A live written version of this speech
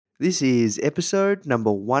This is episode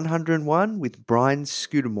number 101 with Brian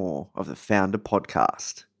Scudamore of the Founder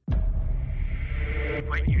Podcast.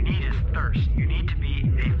 What you need is thirst. You need to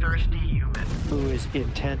be a thirsty human who is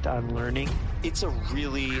intent on learning. It's a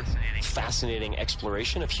really fascinating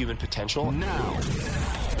exploration of human potential. Now,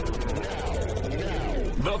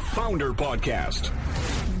 the Founder Podcast.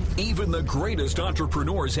 Even the greatest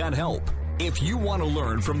entrepreneurs had help. If you want to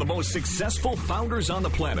learn from the most successful founders on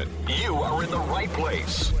the planet, you are in the right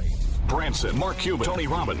place. Branson, Mark Cuban, Tony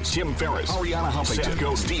Robbins, Tim Ferriss, Ariana Huffington, Seth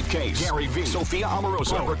Godin, Steve Case, Gary Vee, Sophia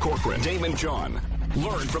Amoruso, Barbara Corcoran, Damon John.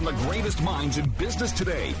 Learn from the greatest minds in business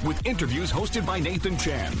today with interviews hosted by Nathan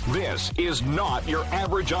Chan. This is not your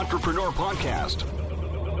average entrepreneur podcast.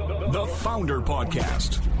 The Founder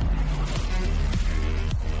Podcast.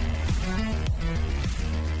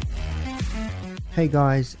 Hey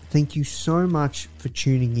guys, thank you so much for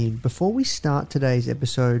tuning in. Before we start today's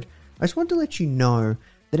episode, I just want to let you know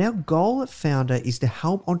that our goal at Founder is to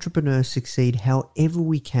help entrepreneurs succeed however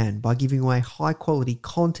we can by giving away high quality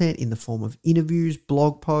content in the form of interviews,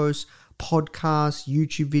 blog posts, podcasts,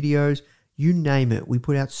 YouTube videos, you name it. We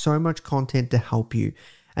put out so much content to help you.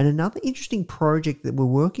 And another interesting project that we're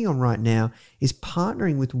working on right now is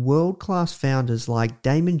partnering with world-class founders like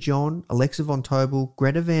Damon John, Alexa Von Tobel,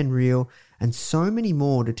 Greta Van Riel, and so many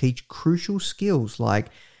more to teach crucial skills like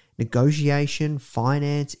negotiation,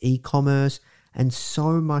 finance, e-commerce, and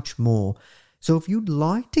so much more. So if you'd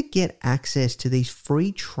like to get access to these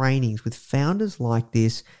free trainings with founders like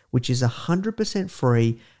this, which is 100%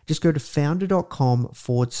 free, just go to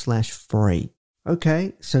founder.com/free.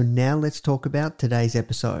 Okay, so now let's talk about today's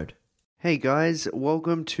episode. Hey guys,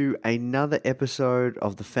 welcome to another episode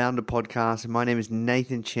of the Founder Podcast. My name is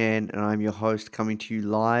Nathan Chan and I'm your host, coming to you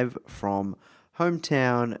live from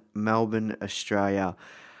hometown Melbourne, Australia.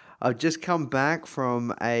 I've just come back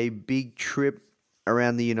from a big trip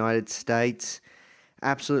around the United States.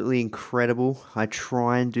 Absolutely incredible. I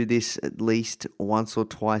try and do this at least once or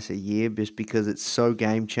twice a year just because it's so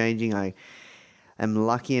game-changing. I am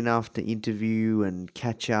lucky enough to interview and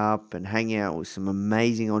catch up and hang out with some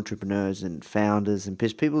amazing entrepreneurs and founders and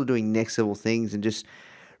just people who are doing next-level things, and just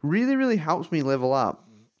really, really helps me level up.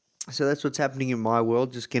 So that's what's happening in my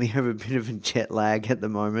world, just getting over a bit of a jet lag at the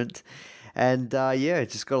moment. And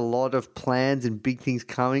just got a lot of plans and big things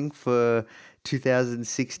coming for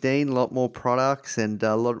 2016, a lot more products and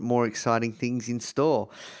a lot more exciting things in store.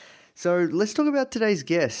 So let's talk about today's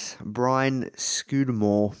guest, Brian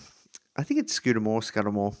Scudamore. I think it's Scudamore.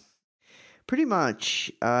 Pretty much,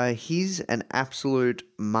 he's an absolute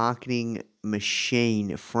marketing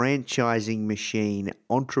machine, franchising machine,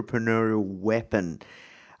 entrepreneurial weapon.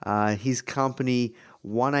 His company,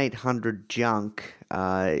 1-800-JUNK,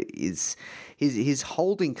 is his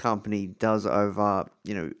holding company does over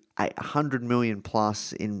 100 million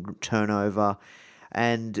plus in turnover.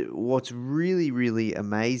 And what's really, really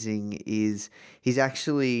amazing is he's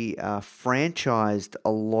actually franchised a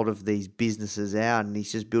lot of these businesses out, and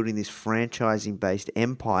he's just building this franchising-based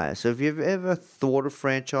empire. So if you've ever thought of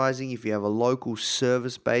franchising, if you have a local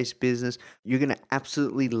service-based business, you're going to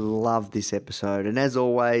absolutely love this episode. And as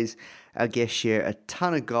always, our guests share a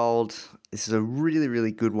ton of gold. This is a really,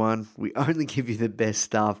 really good one. We only give you the best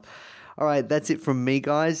stuff. All right, that's it from me,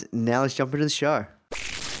 guys. Now let's jump into the show.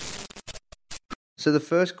 So the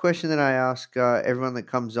first question that I ask everyone that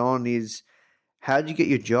comes on is, how did you get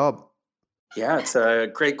your job? Yeah, it's a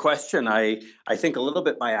great question. I think a little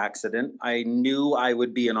bit by accident. I knew I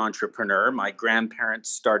would be an entrepreneur. My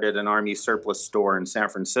grandparents started an Army surplus store in San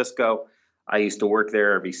Francisco. I used to work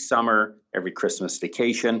there every summer, every Christmas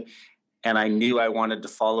vacation, and I knew I wanted to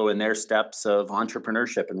follow in their steps of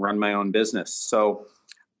entrepreneurship and run my own business. So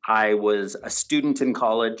I was a student in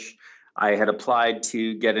college. I had applied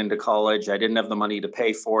to get into college. I didn't have the money to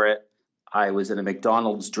pay for it. I was in a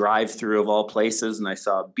McDonald's drive-through of all places, and I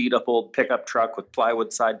saw a beat-up old pickup truck with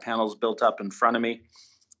plywood side panels built up in front of me.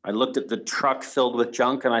 I looked at the truck filled with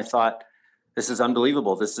junk, and I thought, this is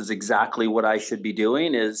unbelievable. This is exactly what I should be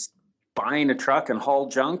doing, is buying a truck and haul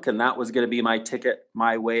junk, and that was going to be my ticket,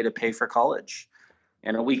 my way to pay for college.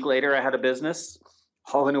 And a week later, I had a business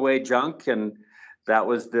hauling away junk, and that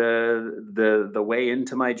was the way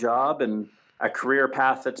into my job, and a career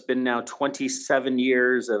path that's been now 27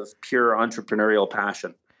 years of pure entrepreneurial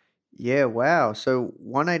passion. Yeah, wow. So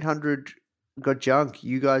 1-800-GOT-JUNK,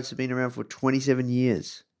 you guys have been around for 27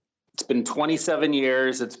 years. It's been 27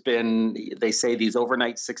 years. They say these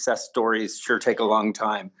overnight success stories sure take a long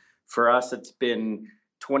time. For us, it's been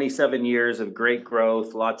 27 years of great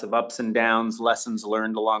growth, lots of ups and downs, lessons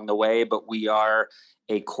learned along the way, but we are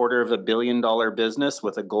a $250 million business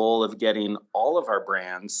with a goal of getting all of our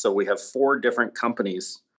brands. So we have 4 different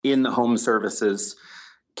companies in the home services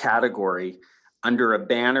category under a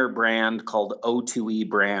banner brand called O2E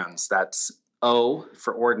Brands. That's O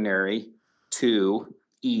for ordinary,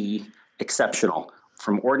 2E exceptional.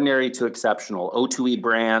 From ordinary to exceptional. O2E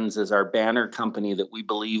Brands is our banner company that we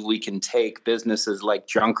believe we can take businesses like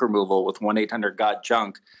junk removal with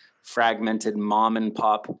 1-800-GOT-JUNK, fragmented mom and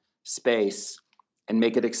pop space, and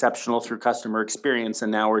make it exceptional through customer experience.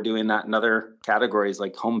 And now we're doing that in other categories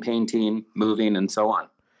like home painting, moving, and so on.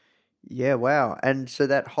 Yeah, wow. And so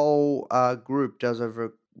that whole group does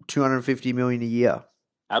over 250 million a year.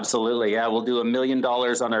 Absolutely. Yeah. We'll do $1 million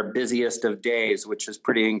on our busiest of days, which is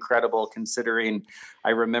pretty incredible considering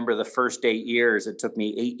I remember the first 8 years. It took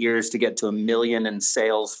me 8 years to get to $1 million in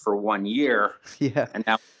sales for 1 year. Yeah. And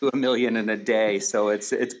now we do $1 million in a day. So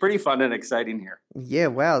it's pretty fun and exciting here. Yeah,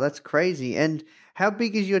 wow, that's crazy. And how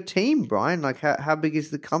big is your team, Brian? Like how big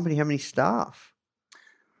is the company? How many staff?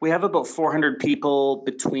 We have about 400 people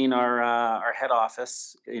between our head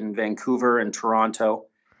office in Vancouver and Toronto.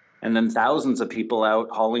 And then thousands of people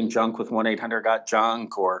out hauling junk with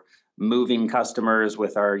 1-800-GOT-JUNK or moving customers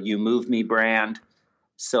with our You Move Me brand.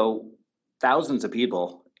 So thousands of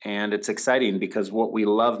people. And it's exciting because what we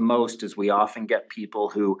love most is we often get people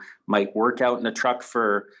who might work out in a truck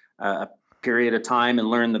for a period of time and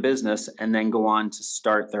learn the business and then go on to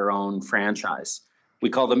start their own franchise.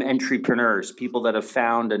 We call them entrepreneurs, people that have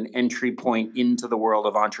found an entry point into the world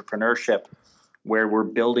of entrepreneurship where we're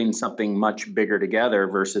building something much bigger together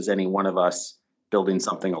versus any one of us building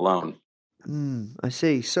something alone. I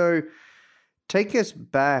see. So take us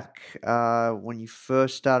back when you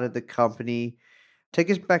first started the company. Take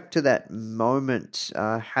us back to that moment.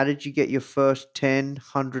 How did you get your first 10,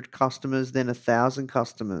 100 customers, then 1,000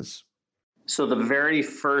 customers? So the very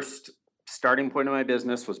first starting point of my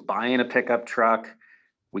business was buying a pickup truck.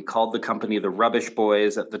 We called the company the Rubbish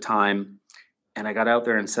Boys at the time. And I got out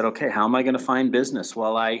there and said, okay, how am I going to find business?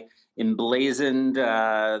 Well, I emblazoned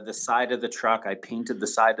the side of the truck. I painted the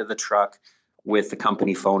side of the truck with the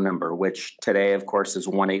company phone number, which today, of course, is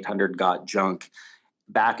 1-800-GOT-JUNK.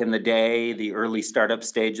 Back in the day, the early startup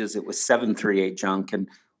stages, it was 738-JUNK. And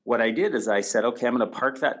what I did is I said, okay, I'm going to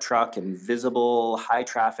park that truck in visible, high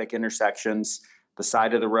traffic intersections, the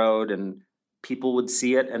side of the road, and people would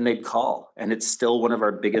see it and they'd call. And it's still one of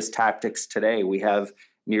our biggest tactics today. We have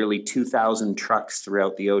nearly 2,000 trucks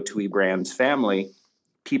throughout the O2E Brands family.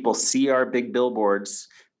 People see our big billboards,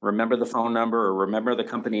 remember the phone number or remember the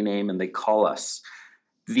company name, and they call us.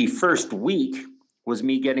 The first week was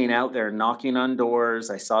me getting out there, knocking on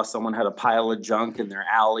doors. I saw someone had a pile of junk in their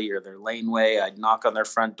alley or their laneway. I'd knock on their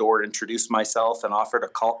front door, introduce myself, and offer to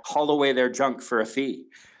haul away their junk for a fee.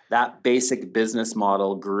 That basic business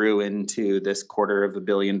model grew into this $250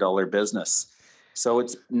 million business. So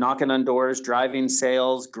it's knocking on doors, driving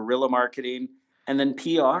sales, guerrilla marketing, and then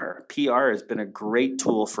PR. PR has been a great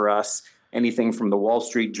tool for us. Anything from the Wall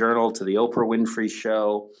Street Journal to the Oprah Winfrey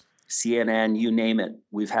Show, CNN, you name it.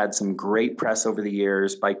 We've had some great press over the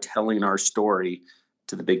years by telling our story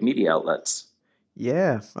to the big media outlets.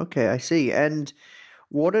 Yeah, okay, I see. And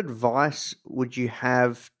what advice would you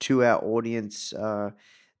have to our audience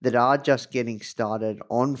that are just getting started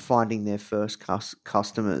on finding their first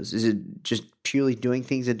customers? Is it just purely doing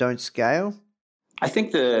things that don't scale? I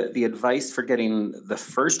think the advice for getting the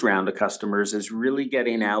first round of customers is really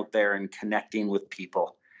getting out there and connecting with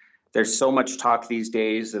people. There's so much talk these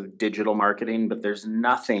days of digital marketing, but there's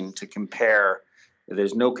nothing to compare.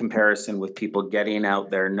 There's no comparison with people getting out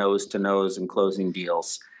there nose to nose and closing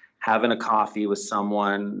deals, having a coffee with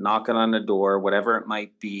someone, knocking on a door, whatever it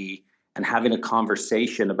might be, and having a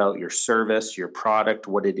conversation about your service, your product,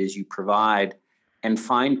 what it is you provide, and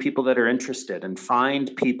find people that are interested and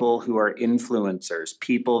find people who are influencers,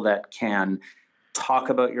 people that can talk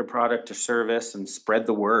about your product or service and spread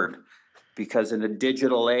the word. Because in a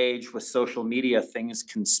digital age with social media, things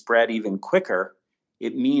can spread even quicker.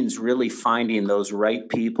 It means really finding those right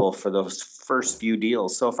people for those first few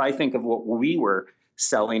deals. So if I think of what we were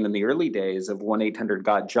selling in the early days of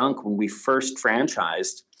 1-800-GOT-JUNK when we first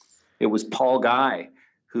franchised, it was Paul Guy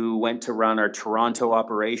who went to run our Toronto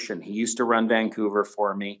operation. He used to run Vancouver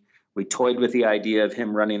for me. We toyed with the idea of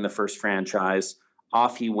him running the first franchise.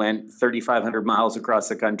 Off he went 3,500 miles across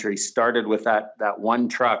the country, started with that one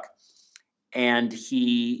truck. And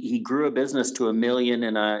he grew a business to $1 million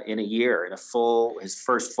in a year, his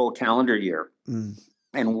first full calendar year.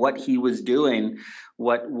 And what he was doing,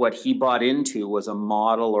 what he bought into was a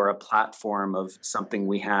model or a platform of something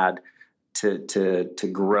we had to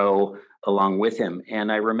grow along with him.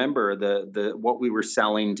 And I remember the what we were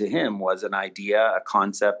selling to him was an idea, a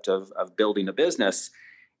concept of building a business,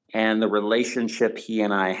 and the relationship he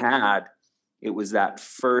and I had it was that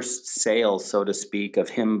first sale, so to speak, of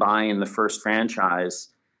him buying the first franchise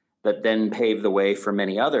that then paved the way for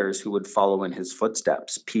many others who would follow in his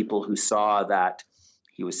footsteps. People who saw that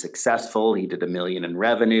he was successful, he did $1 million in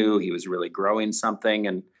revenue, he was really growing something,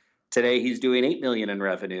 and today he's doing $8 million in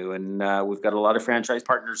revenue. And we've got a lot of franchise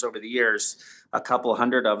partners over the years, a couple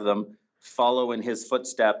hundred of them, follow in his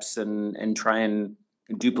footsteps and try and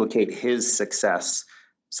duplicate his success.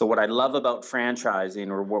 So what I love about franchising,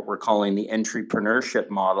 or what we're calling the entrepreneurship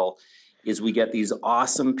model, is we get these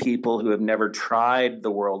awesome people who have never tried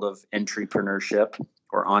the world of entrepreneurship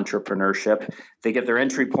or entrepreneurship. They get their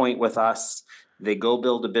entry point with us. They go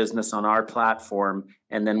build a business on our platform.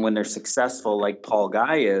 And then when they're successful, like Paul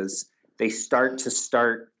Guy is, they start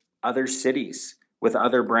other cities with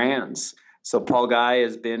other brands. So Paul Guy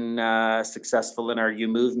has been successful in our You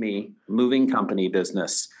Move Me moving company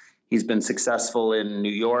business. He's been successful in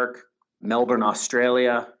New York, Melbourne,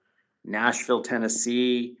 Australia, Nashville,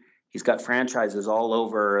 Tennessee. He's got franchises all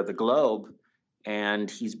over the globe, and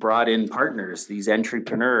he's brought in partners, these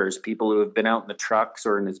entrepreneurs, people who have been out in the trucks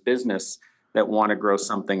or in his business that want to grow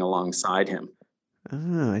something alongside him.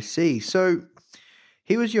 Ah, I see. So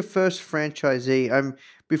he was your first franchisee.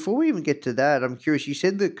 Before we even get to that, I'm curious. You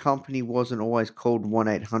said the company wasn't always called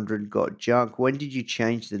 1-800-GOT-JUNK. When did you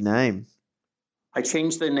change the name? I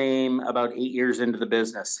changed the name about 8 years into the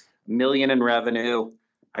business. $1 million in revenue.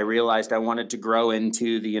 I realized I wanted to grow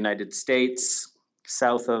into the United States,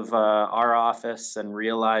 south of our office, and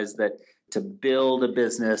realized that to build a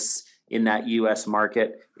business in that U.S.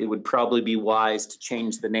 market, it would probably be wise to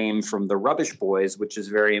change the name from the Rubbish Boys, which is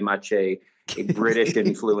very much a British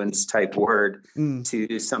influence type word,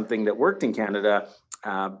 to something that worked in Canada.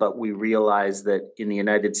 But we realized that in the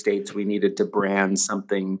United States, we needed to brand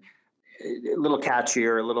something a little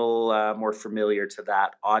catchier, a little more familiar to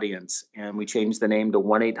that audience. And we changed the name to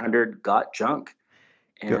 1-800-GOT-JUNK.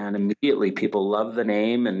 And immediately people loved the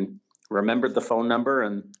name and remembered the phone number,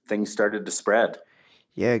 and things started to spread.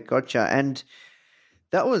 Yeah, gotcha. And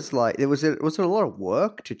that was like, was it a lot of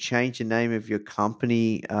work to change the name of your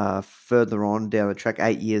company further on down the track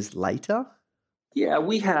 8 years later? Yeah,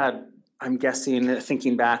 we had, I'm guessing,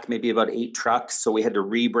 thinking back, maybe about 8 trucks. So we had to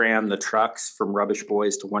rebrand the trucks from Rubbish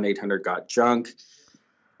Boys to 1-800-GOT-JUNK.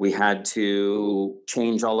 We had to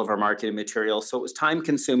change all of our marketing material. So it was time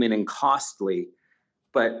consuming and costly.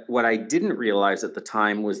 But what I didn't realize at the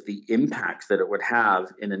time was the impact that it would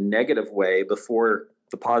have in a negative way before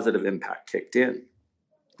the positive impact kicked in.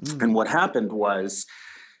 And what happened was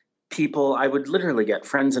I would literally get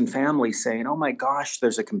friends and family saying, oh my gosh,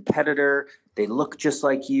 there's a competitor. They look just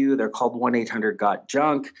like you. They're called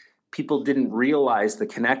 1-800-GOT-JUNK. People didn't realize the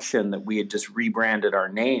connection that we had just rebranded our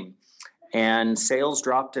name. And sales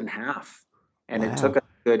dropped in half. And It took a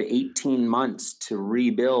good 18 months to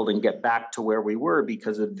rebuild and get back to where we were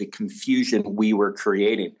because of the confusion we were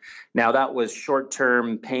creating. Now, that was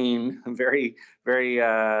short-term pain, very, very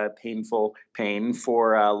painful pain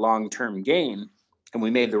for long-term gain. And we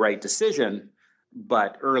made the right decision.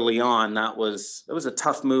 But early on, that was a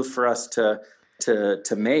tough move for us to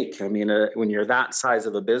make. I mean, when you're that size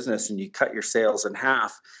of a business and you cut your sales in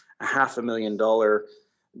half, a $500,000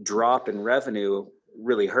 drop in revenue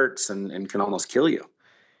really hurts and can almost kill you.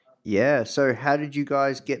 Yeah. So how did you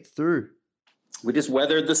guys get through? We just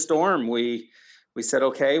weathered the storm. We said,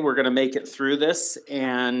 okay, we're going to make it through this.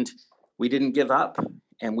 And we didn't give up.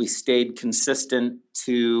 And we stayed consistent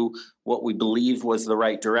to what we believed was the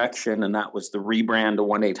right direction. And that was the rebrand to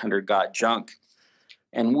 1-800-GOT-JUNK.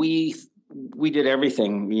 And we did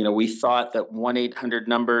everything. You know, we thought that 1-800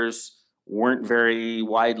 numbers weren't very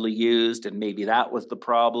widely used, and maybe that was the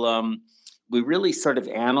problem. We really sort of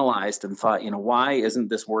analyzed and thought, you know, why isn't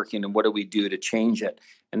this working, and what do we do to change it?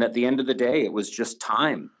 And at the end of the day, it was just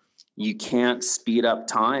time. You can't speed up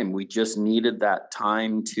time. We just needed that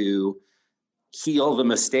time to heal the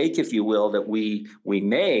mistake, if you will, that we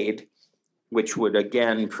made, which would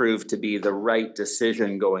again prove to be the right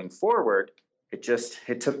decision going forward. It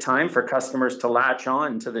took time for customers to latch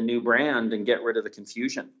on to the new brand and get rid of the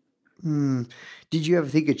confusion. Did you ever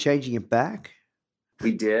think of changing it back?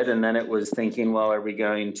 We did, and then it was thinking, well, are we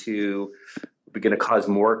going to cause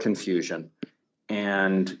more confusion?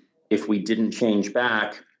 And if we did change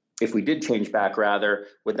back rather,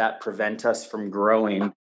 would that prevent us from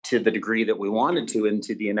growing to the degree that we wanted to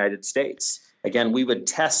into the United States? Again, we would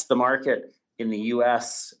test the market in the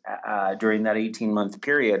U.S. During that 18-month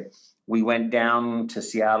period. We went down to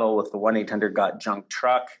Seattle with the 1-800-GOT-JUNK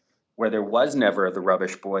truck, where there was never the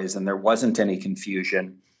Rubbish Boys and there wasn't any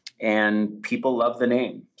confusion. And people love the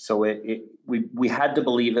name. So we had to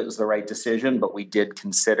believe it was the right decision, but we did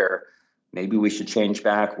consider maybe we should change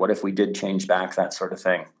back. What if we did change back? That sort of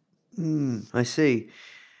thing. I see.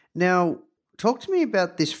 Now, talk to me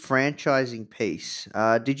about this franchising piece.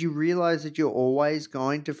 Did you realize that you're always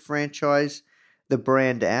going to franchise the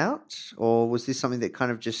brand out, or was this something that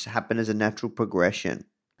kind of just happened as a natural progression?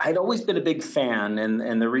 I'd always been a big fan,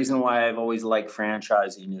 and the reason why I've always liked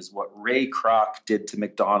franchising is what Ray Kroc did to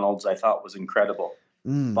McDonald's. I thought was incredible.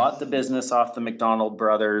 Bought the business off the McDonald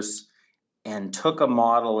brothers and took a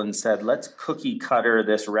model and said, let's cookie cutter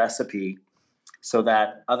this recipe so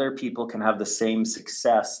that other people can have the same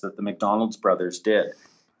success that the McDonald's brothers did.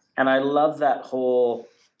 And I love that whole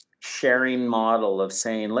sharing model of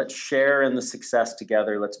saying, let's share in the success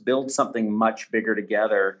together. Let's build something much bigger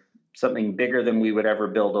together, something bigger than we would ever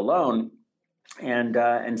build alone,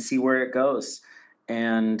 and see where it goes.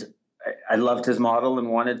 And I loved his model and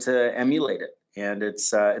wanted to emulate it. And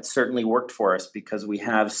it's certainly worked for us because we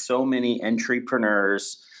have so many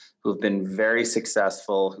entrepreneurs who've been very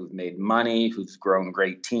successful, who've made money, who've grown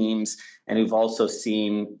great teams, and who've also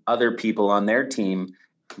seen other people on their team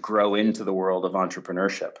grow into the world of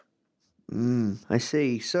entrepreneurship. I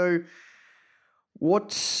see. So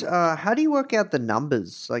how do you work out the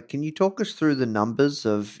numbers? Like, can you talk us through the numbers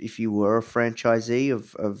of if you were a franchisee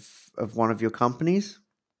of one of your companies?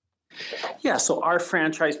 Yeah, so our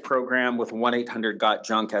franchise program with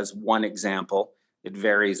 1-800-GOT-JUNK as one example, it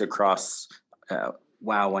varies across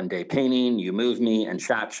Wow One Day Painting, You Move Me, and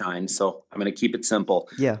Shack Shine. So I'm going to keep it simple.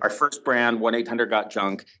 Yeah. Our first brand,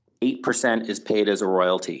 1-800-GOT-JUNK, 8% is paid as a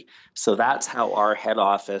royalty. So that's how our head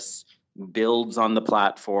office builds on the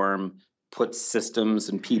platform, puts systems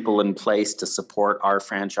and people in place to support our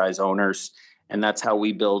franchise owners. And that's how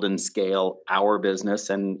we build and scale our business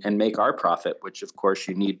and make our profit, which of course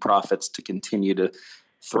you need profits to continue to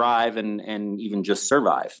thrive and even just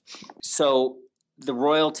survive. So the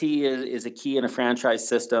royalty is a key in a franchise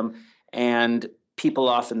system. And people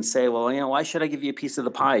often say, well, why should I give you a piece of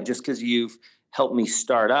the pie just because you've helped me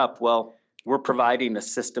start up? Well, we're providing a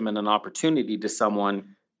system and an opportunity to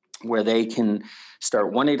someone where they can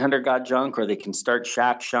start 1-800-GOT-JUNK or they can start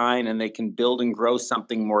Shack Shine and they can build and grow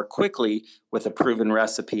something more quickly with a proven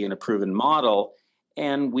recipe and a proven model.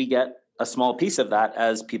 And we get a small piece of that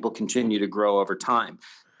as people continue to grow over time.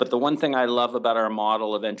 But the one thing I love about our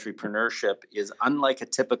model of entrepreneurship is unlike a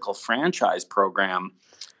typical franchise program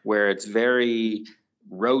where it's very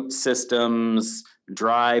rote systems,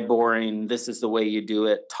 dry, boring, this is the way you do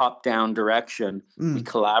it, top-down direction. We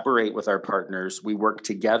collaborate with our partners. We work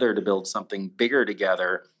together to build something bigger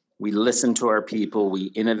together. We listen to our people. We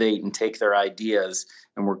innovate and take their ideas,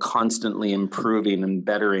 and we're constantly improving and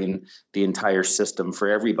bettering the entire system for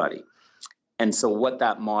everybody. And so what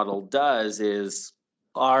that model does is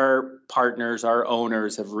our partners, our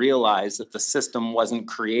owners have realized that the system wasn't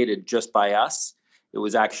created just by us. It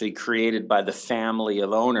was actually created by the family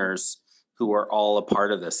of owners who are all a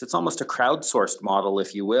part of this. It's almost a crowdsourced model,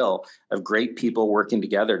 if you will, of great people working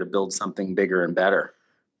together to build something bigger and better.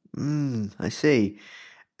 I see.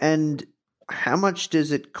 And how much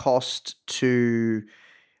does it cost to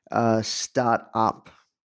start up?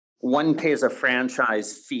 One pays a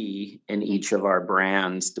franchise fee in each of our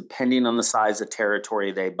brands, depending on the size of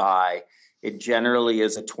territory they buy. It generally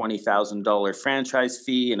is a $20,000 franchise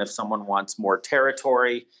fee. And if someone wants more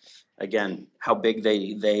territory, again, how big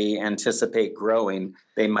they anticipate growing,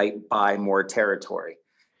 they might buy more territory.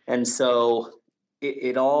 And so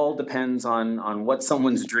it all depends on what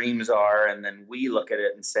someone's dreams are. And then we look at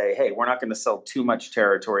it and say, hey, we're not going to sell too much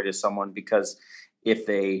territory to someone because if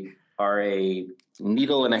they are a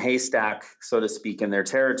needle in a haystack, so to speak, in their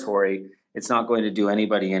territory, it's not going to do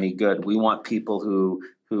anybody any good. We want people who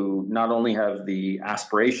not only have the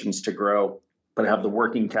aspirations to grow, but have the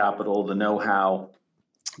working capital, the know-how,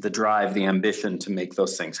 the drive, the ambition to make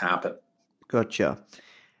those things happen. Gotcha.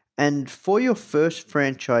 And for your first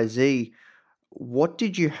franchisee, what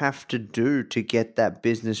did you have to do to get that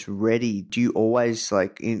business ready? Do you always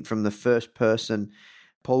from the first person,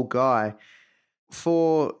 Paul Guy,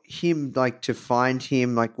 for him, to find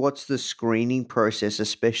him, what's the screening process,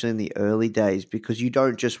 especially in the early days? Because you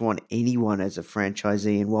don't just want anyone as a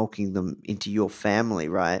franchisee and welcoming them into your family,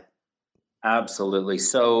 right? Absolutely.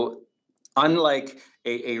 So unlike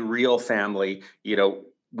a real family,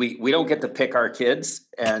 we don't get to pick our kids.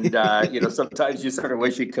 And, sometimes you sort of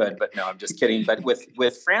wish you could, but no, I'm just kidding. But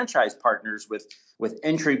with franchise partners, with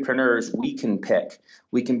entrepreneurs, we can pick.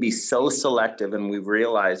 We can be so selective, and we've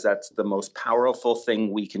realized that's the most powerful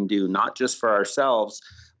thing we can do, not just for ourselves,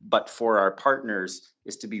 but for our partners,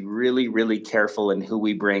 is to be really, really careful in who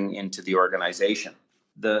we bring into the organization.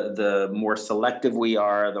 The more selective we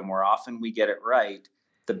are, the more often we get it right,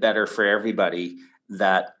 the better for everybody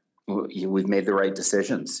that we've made the right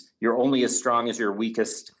decisions. You're only as strong as your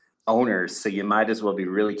weakest owners, so you might as well be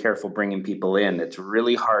really careful bringing people in. It's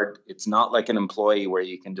really hard. It's not like an employee where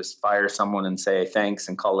you can just fire someone and say thanks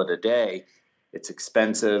and call it a day. It's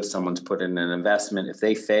expensive. Someone's put in an investment. If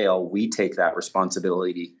they fail, we take that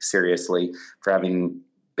responsibility seriously for having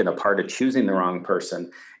been a part of choosing the wrong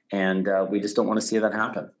person. And we just don't want to see that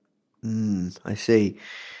happen. I see.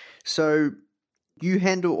 So you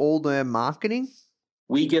handle all their marketing?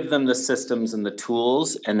 We give them the systems and the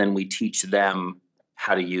tools, and then we teach them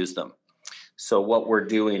how to use them. So what we're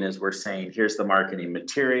doing is we're saying, here's the marketing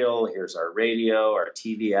material, here's our radio, our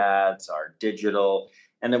TV ads, our digital,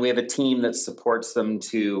 and then we have a team that supports them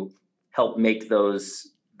to help make those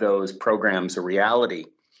programs a reality.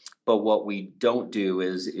 But what we don't do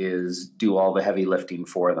is do all the heavy lifting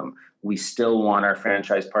for them. We still want our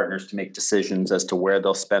franchise partners to make decisions as to where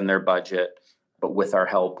they'll spend their budget, but with our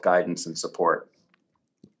help, guidance, and support.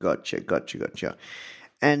 Gotcha.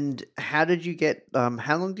 And how did you get,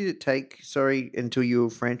 how long did it take, until you were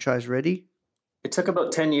franchise ready? It took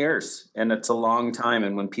about 10 years, and it's a long time.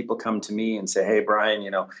 And when people come to me and say, hey, Brian,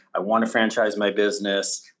 I want to franchise my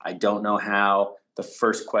business, I don't know how, the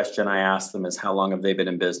first question I ask them is, how long have they been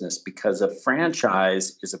in business? Because a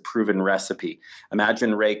franchise is a proven recipe.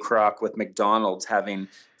 Imagine Ray Kroc with McDonald's having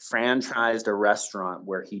franchised a restaurant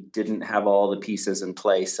where he didn't have all the pieces in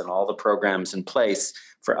place and all the programs in place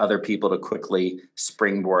for other people to quickly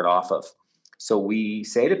springboard off of. So we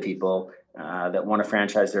say to people that want to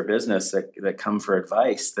franchise their business, that come for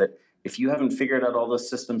advice, that if you haven't figured out all those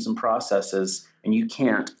systems and processes, and you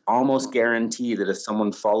can't almost guarantee that if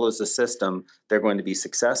someone follows the system, they're going to be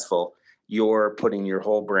successful, you're putting your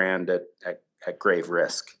whole brand at grave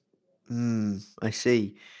risk. I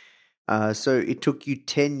see. So it took you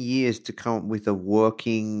 10 years to come up with a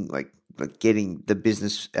working, like getting the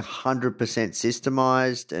business 100%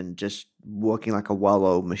 systemized and just working like a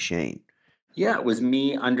well-oiled machine. Yeah, it was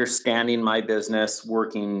me understanding my business,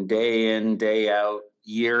 working day in, day out,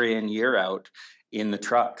 year in, year out in the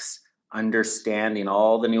trucks, understanding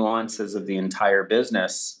all the nuances of the entire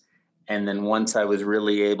business. And then once I was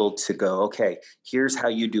really able to go, okay, here's how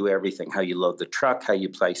you do everything, how you load the truck, how you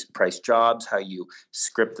price jobs, how you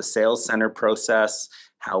script the sales center process,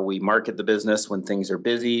 how we market the business when things are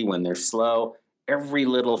busy, when they're slow. Every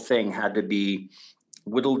little thing had to be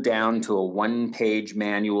whittled down to a one-page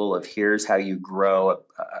manual of here's how you grow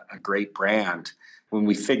a great brand. When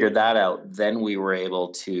we figured that out, then we were able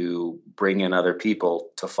to bring in other people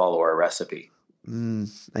to follow our recipe.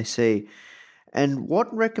 I see. And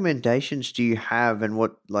what recommendations do you have, and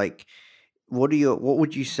what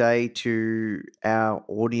would you say to our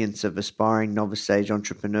audience of aspiring novice stage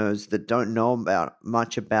entrepreneurs that don't know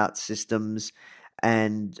much about systems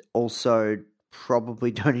and also probably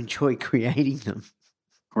don't enjoy creating them?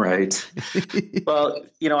 Right. Well,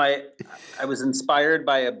 I was inspired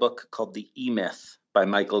by a book called The E-Myth by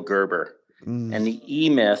Michael Gerber. And the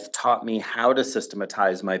E-Myth taught me how to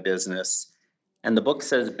systematize my business. And the book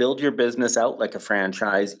says, build your business out like a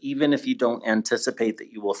franchise, even if you don't anticipate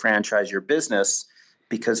that you will franchise your business,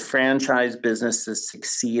 because franchise businesses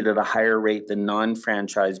succeed at a higher rate than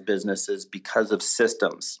non-franchise businesses because of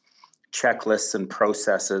systems, checklists, and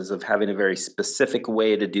processes of having a very specific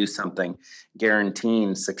way to do something,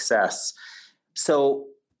 guaranteeing success. So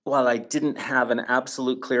while I didn't have an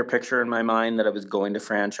absolute clear picture in my mind that I was going to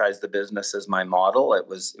franchise the business as my model, it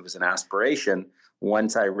was an aspiration.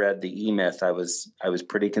 Once I read the E-Myth, I was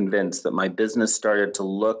pretty convinced that my business started to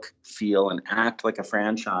look, feel, and act like a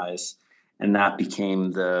franchise, and that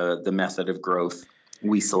became the method of growth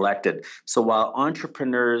we selected. So while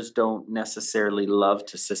entrepreneurs don't necessarily love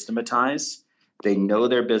to systematize, they know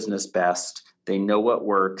their business best. They know what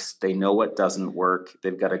works. They know what doesn't work.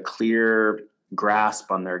 They've got a clear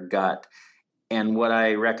grasp on their gut. And what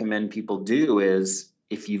I recommend people do is,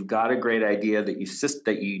 if you've got a great idea that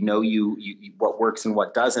you know what works and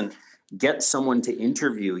what doesn't, get someone to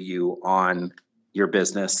interview you on your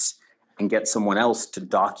business and get someone else to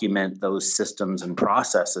document those systems and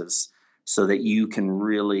processes so that you can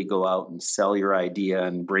really go out and sell your idea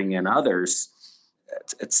and bring in others.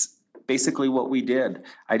 It's basically what we did.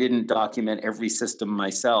 I didn't document every system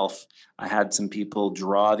myself. I had some people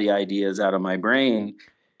draw the ideas out of my brain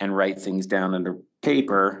and write things down under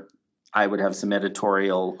paper. I would have some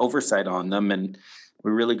editorial oversight on them, and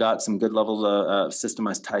we really got some good levels of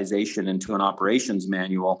systematization into an operations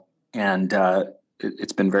manual, and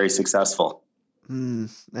it's been very successful.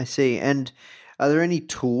 I see. And are there any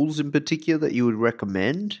tools in particular that you would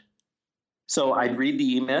recommend? So I'd read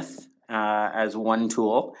the E-Myth as one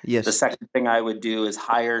tool. Yes. The second thing I would do is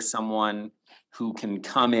hire someone who can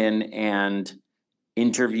come in and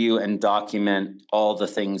interview and document all the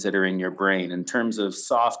things that are in your brain. In terms of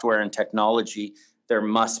software and technology, there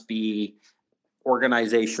must be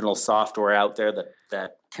organizational software out there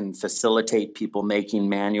that can facilitate people making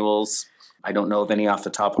manuals. I don't know of any off the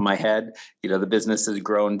top of my head. The business has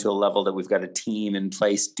grown to a level that we've got a team in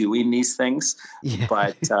place doing these things. Yeah.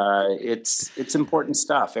 But it's important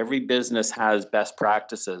stuff. Every business has best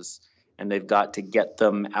practices, and they've got to get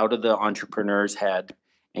them out of the entrepreneur's head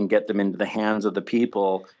and get them into the hands of the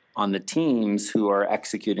people on the teams who are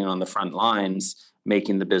executing on the front lines,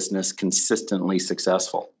 making the business consistently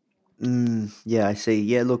successful. Yeah, I see.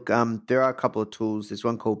 Yeah, look, there are a couple of tools. There's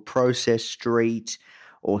one called Process Street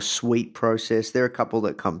or Suite Process. There are a couple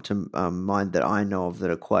that come to mind that I know of that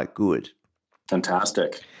are quite good.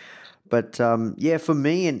 Fantastic. But yeah, for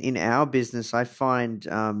me and in our business, I find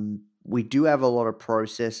we do have a lot of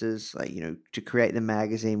processes. Like, to create the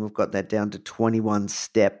magazine, we've got that down to 21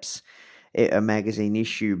 steps, a magazine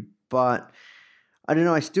issue. But I don't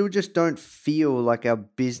know, I still just don't feel like our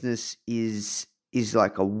business is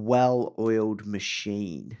like a well-oiled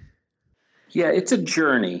machine. Yeah, it's a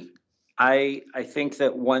journey. I think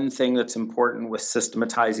that one thing that's important with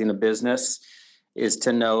systematizing a business is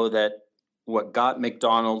to know that what got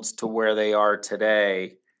McDonald's to where they are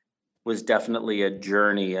today was definitely a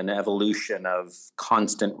journey, an evolution of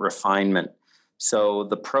constant refinement. So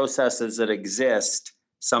the processes that exist,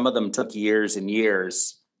 some of them took years and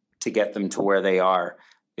years to get them to where they are.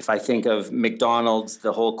 If I think of McDonald's,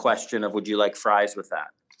 the whole question of would you like fries with that?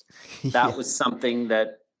 That was something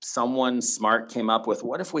that someone smart came up with.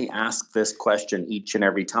 What if we ask this question each and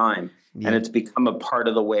every time? Yeah. And it's become a part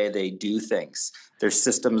of the way they do things. There's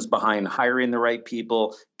systems behind hiring the right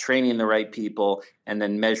people, training the right people, and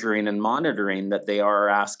then measuring and monitoring that they are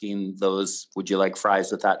asking those, would you like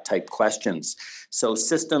fries with that type questions. So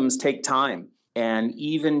systems take time. And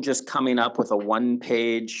even just coming up with a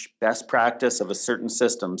one-page best practice of a certain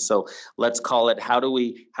system. So let's call it, how do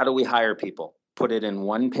we hire people? Put it in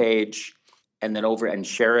one page and then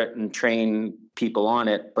share it and train people on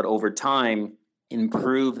it. But over time,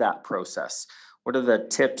 improve that process. What are the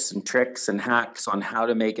tips and tricks and hacks on how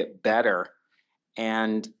to make it better?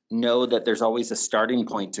 And know that there's always a starting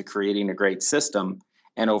point to creating a great system.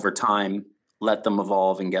 And over time, let them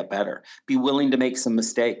evolve and get better. Be willing to make some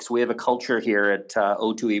mistakes. We have a culture here at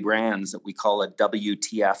O2E Brands that we call a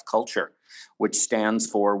WTF culture, which stands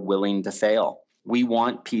for willing to fail. We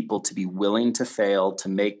want people to be willing to fail, to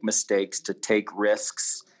make mistakes, to take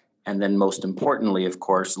risks, and then most importantly, of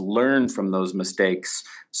course, learn from those mistakes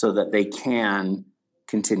so that they can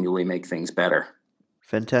continually make things better.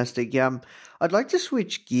 Fantastic. I'd like to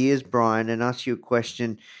switch gears, Brian, and ask you a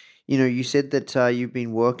question. You said that you've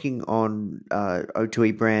been working on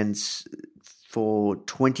O2E Brands for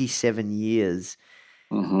 27 years.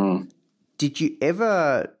 Mm-hmm. Did you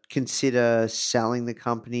ever consider selling the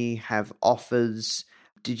company, have offers?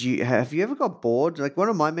 Have you ever got bored? Like, one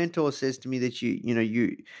of my mentors says to me that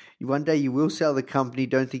you one day you will sell the company,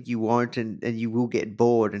 don't think you won't, and you will get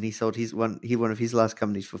bored. And he sold one of his last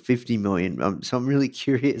companies for $50 million. So I'm really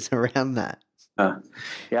curious around that.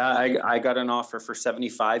 I got an offer for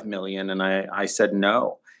 $75 million and I said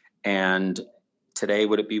no. And today,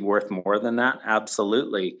 would it be worth more than that?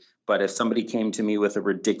 Absolutely. But if somebody came to me with a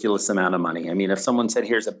ridiculous amount of money, if someone said,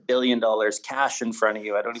 here's $1 billion cash in front of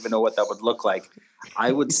you, I don't even know what that would look like.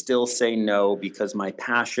 I would still say no, because my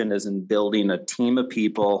passion is in building a team of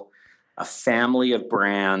people, a family of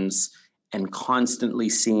brands, and constantly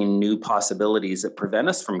seeing new possibilities that prevent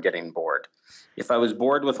us from getting bored. If I was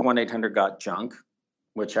bored with 1-800-GOT-JUNK,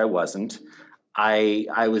 which I wasn't, I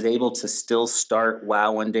was able to still start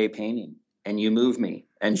Wow One Day Painting and You Move Me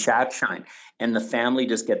and Shack Shine, and the family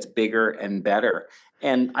just gets bigger and better.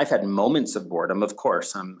 And I've had moments of boredom, of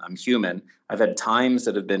course. I'm human. I've had times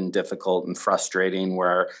that have been difficult and frustrating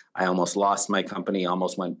where I almost lost my company,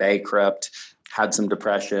 almost went bankrupt, had some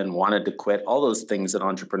depression, wanted to quit, all those things that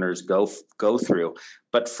entrepreneurs go through.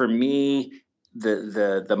 But for me,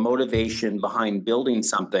 the motivation behind building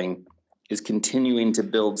something is continuing to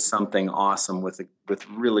build something awesome with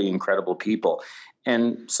really incredible people.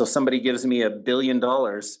 And so somebody gives me $1 billion.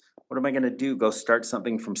 What am I going to do? Go start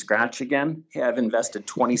something from scratch again? Yeah, I've invested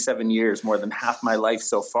 27 years, more than half my life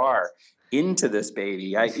so far, into this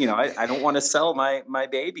baby. I don't want to sell my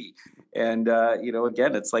baby. And,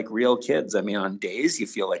 again, it's like real kids. On days you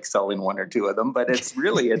feel like selling one or two of them, but it's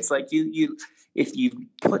like if you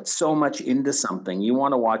put so much into something, you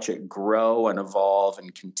want to watch it grow and evolve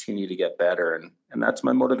and continue to get better. And that's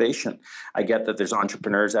my motivation. I get that there's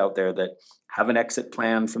entrepreneurs out there that have an exit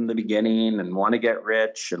plan from the beginning and want to get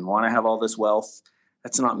rich and want to have all this wealth.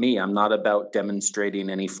 That's not me. I'm not about demonstrating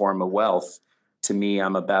any form of wealth. to me,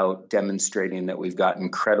 I'm about demonstrating that we've got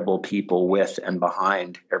incredible people with and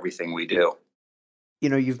behind everything we do.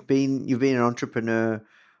 You've been an entrepreneur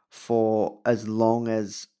for as long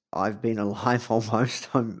as I've been alive almost.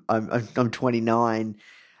 I'm 29.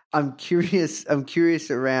 I'm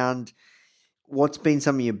curious around what's been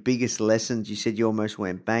some of your biggest lessons. You said you almost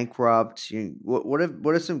went bankrupt. What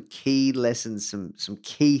are some key lessons, some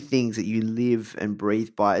key things that you live and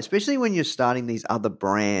breathe by, especially when you're starting these other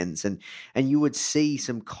brands and you would see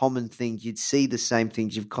some common things, you'd see the same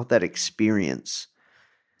things, you've got that experience.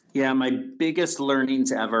 Yeah, my biggest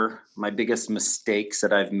learnings ever, my biggest mistakes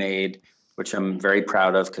that I've made, which I'm very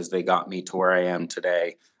proud of because they got me to where I am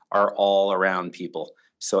today, are all around people.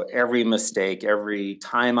 So every mistake, every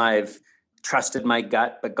time I've trusted my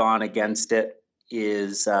gut but gone against it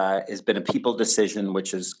is has been a people decision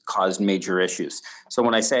which has caused major issues. So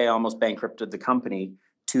when I say I almost bankrupted the company,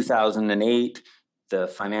 2008, the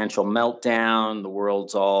financial meltdown, the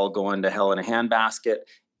world's all going to hell in a handbasket,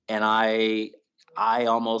 and I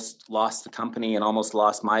almost lost the company and almost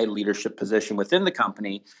lost my leadership position within the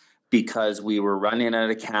company because we were running out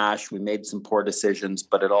of cash. We made some poor decisions,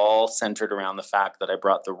 but it all centered around the fact that I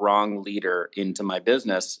brought the wrong leader into my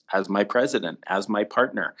business as my president, as my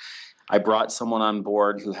partner. I brought someone on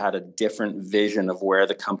board who had a different vision of where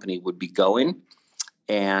the company would be going.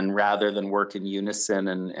 And rather than work in unison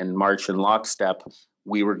and march in lockstep,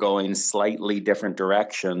 we were going slightly different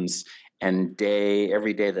directions. And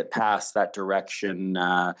every day that passed, that direction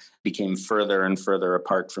became further and further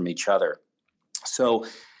apart from each other. So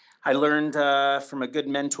I learned from a good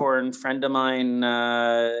mentor and friend of mine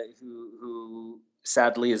who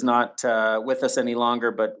sadly is not with us any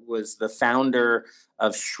longer, but was the founder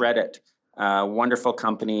of Shred It. Wonderful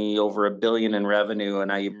company, over $1 billion in revenue.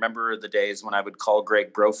 And I remember the days when I would call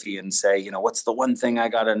Greg Brophy and say, what's the one thing I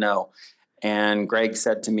got to know? And Greg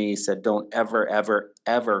said to me, don't ever, ever,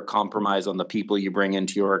 ever compromise on the people you bring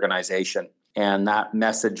into your organization. And that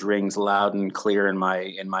message rings loud and clear in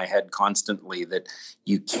my head constantly, that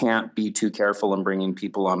you can't be too careful in bringing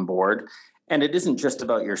people on board. And it isn't just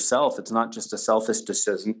about yourself. It's not just a selfish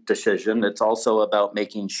decision. It's also about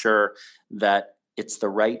making sure that it's the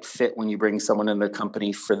right fit when you bring someone in the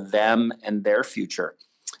company for them and their future.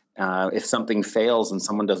 If something fails and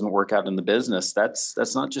someone doesn't work out in the business, that's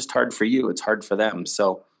not just hard for you, it's hard for them.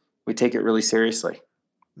 So we take it really seriously.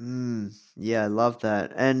 Yeah, I love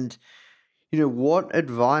that. And what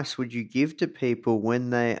advice would you give to people when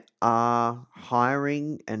they are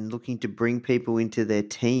hiring and looking to bring people into their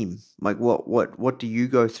team? Like what do you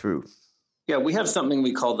go through? Yeah, we have something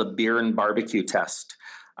we call the beer and barbecue test.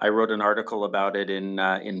 I wrote an article about it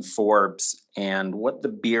in Forbes, and what the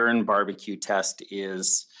beer and barbecue test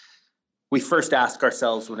is, we first ask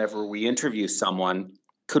ourselves whenever we interview someone,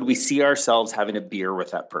 could we see ourselves having a beer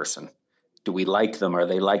with that person? Do we like them? Are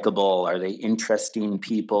they likable? Are they interesting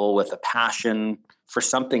people with a passion for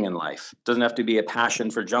something in life? It doesn't have to be a passion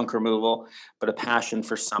for junk removal, but a passion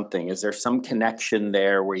for something. Is there some connection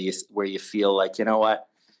there where you feel like, what?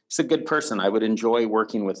 It's a good person. I would enjoy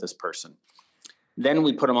working with this person. Then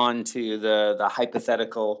we put them on to the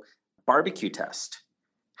hypothetical barbecue test.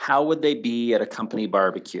 How would they be at a company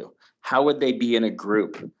barbecue? How would they be in a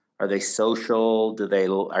group? Are they social?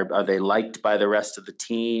 Are they liked by the rest of the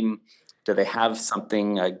team? Do they have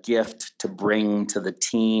something, a gift to bring to the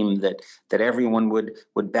team that everyone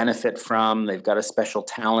would benefit from? They've got a special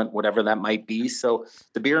talent, whatever that might be. So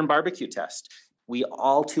the beer and barbecue test. We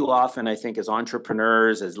all too often, I think, as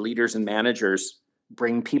entrepreneurs, as leaders and managers,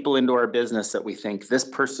 bring people into our business that we think this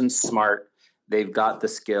person's smart, they've got the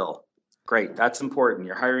skill. Great, that's important.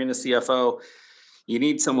 You're hiring a CFO. You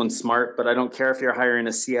need someone smart, but I don't care if you're hiring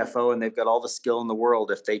a CFO and they've got all the skill in the world.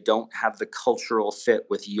 If they don't have the cultural fit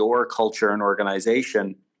with your culture and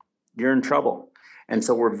organization, you're in trouble. And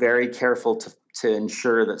so we're very careful to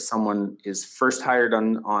ensure that someone is first hired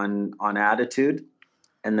on attitude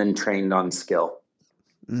and then trained on skill.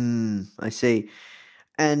 I see.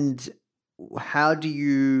 And how do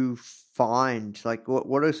you find, like,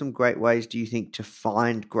 what are some great ways do you think to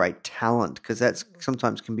find great talent? Because that's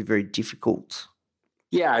sometimes can be very difficult.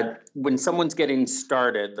 Yeah, when someone's getting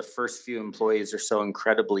started, the first few employees are so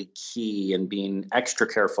incredibly key in being extra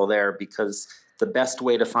careful there, because the best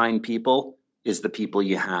way to find people is the people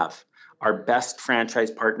you have. Our best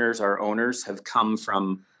franchise partners, our owners, have come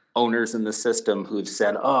from owners in the system who've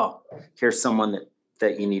said, oh, here's someone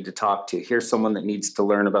that you need to talk to. Here's someone that needs to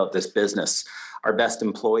learn about this business. Our best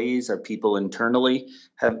employees, our people internally,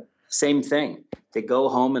 have same thing. They go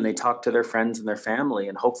home and they talk to their friends and their family,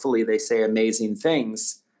 and hopefully they say amazing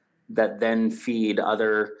things that then feed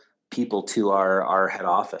other people to our head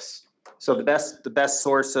office. So the best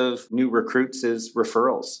source of new recruits is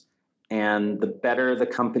referrals. And the better the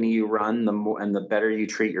company you run, the more and the better you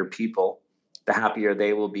treat your people, the happier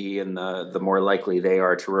they will be, and the more likely they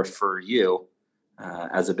are to refer you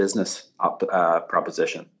as a business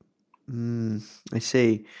proposition. I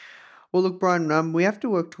see. Well, look, Brian, we have to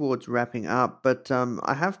work towards wrapping up, but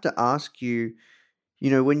I have to ask you,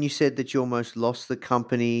 when you said that you almost lost the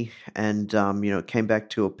company and, it came back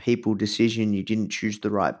to a people decision, you didn't choose the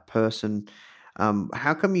right person.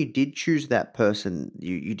 How come you did choose that person?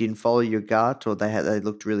 You didn't follow your gut, or they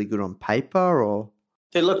looked really good on paper, or?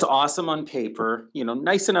 They looked awesome on paper,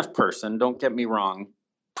 nice enough person, don't get me wrong,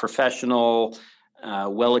 professional,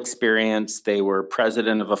 well experienced. They were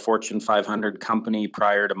president of a Fortune 500 company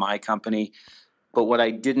prior to my company. But what I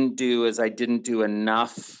didn't do is I didn't do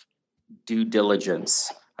enough due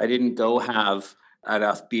diligence. I didn't go have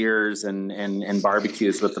enough beers and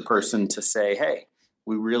barbecues with the person to say, hey,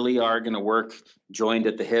 we really are going to work joined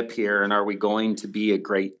at the hip here, and are we going to be a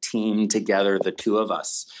great team together, the two of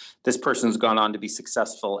us? This person's gone on to be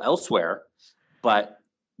successful elsewhere, but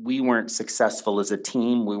we weren't successful as a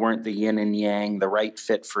team. We weren't the yin and yang, the right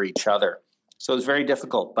fit for each other. So it was very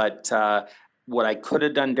difficult. But what I could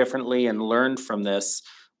have done differently and learned from this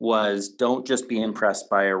was, don't just be impressed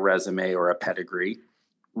by a resume or a pedigree.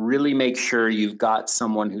 Really make sure you've got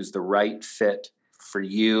someone who's the right fit for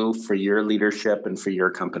you, for your leadership, and for your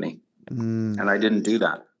company. And I didn't do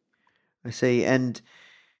that. I see. And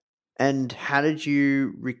how did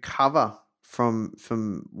you recover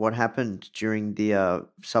from what happened during the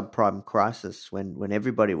subprime crisis when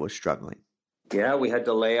everybody was struggling? Yeah, we had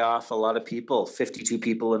to lay off a lot of people, 52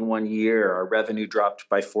 people in 1 year. Our revenue dropped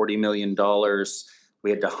by $40 million. We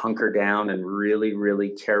had to hunker down and really, really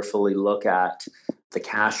carefully look at the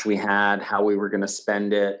cash we had, how we were going to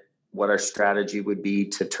spend it, what our strategy would be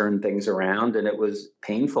to turn things around. And it was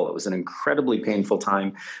painful. It was an incredibly painful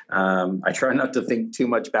time. I try not to think too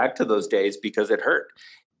much back to those days because it hurt,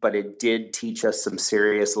 but it did teach us some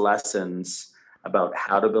serious lessons about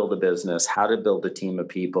how to build a business, how to build a team of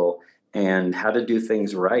people, and how to do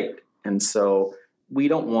things right. And so we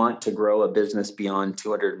don't want to grow a business beyond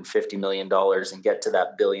 $250 million and get to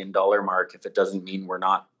that $1 billion mark if it doesn't mean we're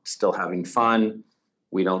not still having fun.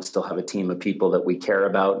 We don't still have a team of people that we care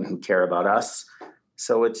about and who care about us.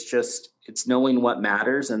 So it's knowing what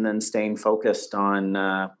matters and then staying focused on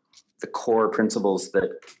the core principles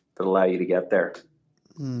that allow you to get there.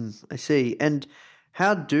 I see. And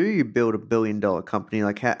how do you build $1 billion company?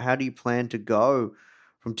 Like how do you plan to go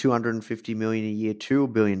from $250 million a year to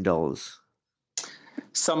 $1 billion?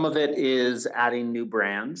 Some of it is adding new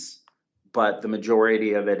brands, but the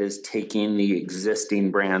majority of it is taking the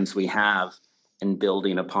existing brands we have and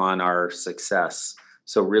building upon our success.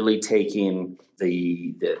 So really taking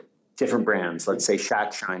the different brands, let's say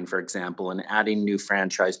Shack Shine, for example, and adding new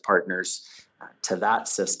franchise partners to that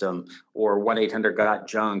system, or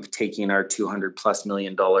 1-800-GOT-JUNK, taking our $200+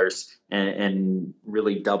 million and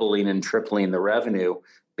really doubling and tripling the revenue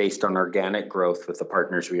based on organic growth with the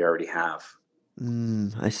partners we already have.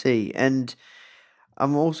 I see. And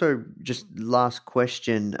I'm also, just last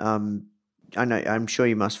question, I'm sure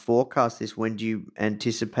you must forecast this. When do you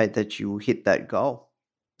anticipate that you will hit that goal?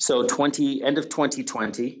 So end of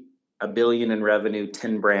 2020, $1 billion in revenue,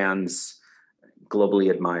 10 brands, globally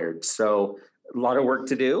admired. So a lot of work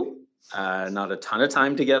to do, not a ton of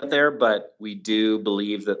time to get there, but we do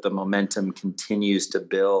believe that the momentum continues to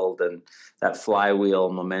build, and that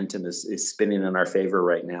flywheel momentum is spinning in our favor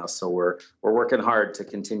right now. So we're working hard to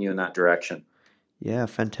continue in that direction. Yeah,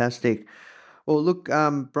 fantastic. Well, look,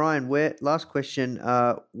 Brian, last question,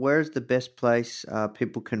 where's the best place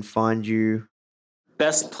people can find you?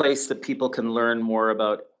 Best place that people can learn more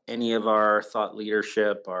about any of our thought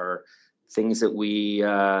leadership, our things that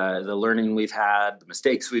the learning we've had, the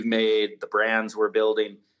mistakes we've made, the brands we're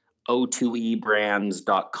building,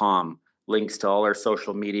 o2ebrands.com. Links to all our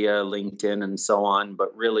social media, LinkedIn, and so on.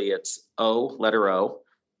 But really it's letter O,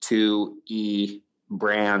 2E,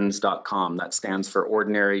 brands.com. That stands for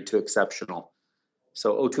ordinary to exceptional.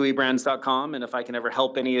 So o2ebrands.com. And if I can ever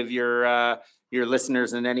help any of your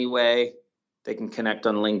listeners in any way, they can connect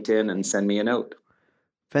on LinkedIn and send me a note.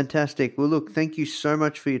 Fantastic. Well, look, thank you so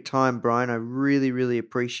much for your time, Brian. I really, really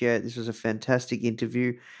appreciate it. This was a fantastic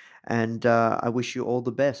interview, and I wish you all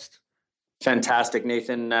the best. Fantastic,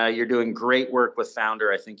 Nathan. You're doing great work with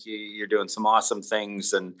Founder. I think you're doing some awesome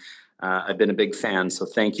things, and I've been a big fan. So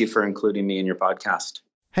thank you for including me in your podcast.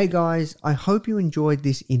 Hey guys, I hope you enjoyed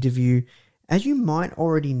this interview. As you might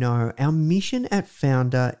already know, our mission at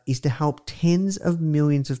Founder is to help tens of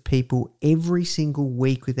millions of people every single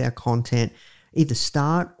week with our content, either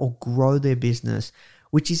start or grow their business.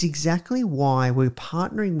 which is exactly why we're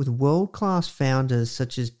partnering with world-class founders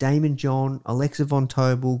such as Damon John, Alexa Von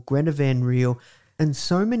Tobel, Greta Van Riel, and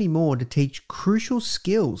so many more to teach crucial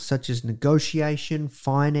skills such as negotiation,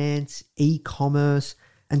 finance, e-commerce,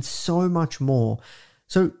 and so much more.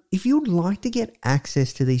 So if you'd like to get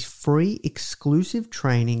access to these free exclusive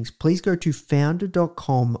trainings, please go to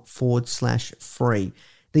founder.com/free.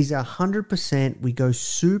 These are 100%. We go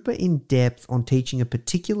super in depth on teaching a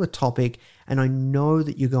particular topic, and I know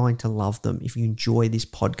that you're going to love them if you enjoy this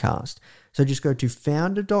podcast. So just go to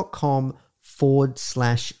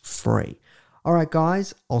founder.com/free. All right,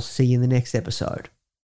 guys, I'll see you in the next episode.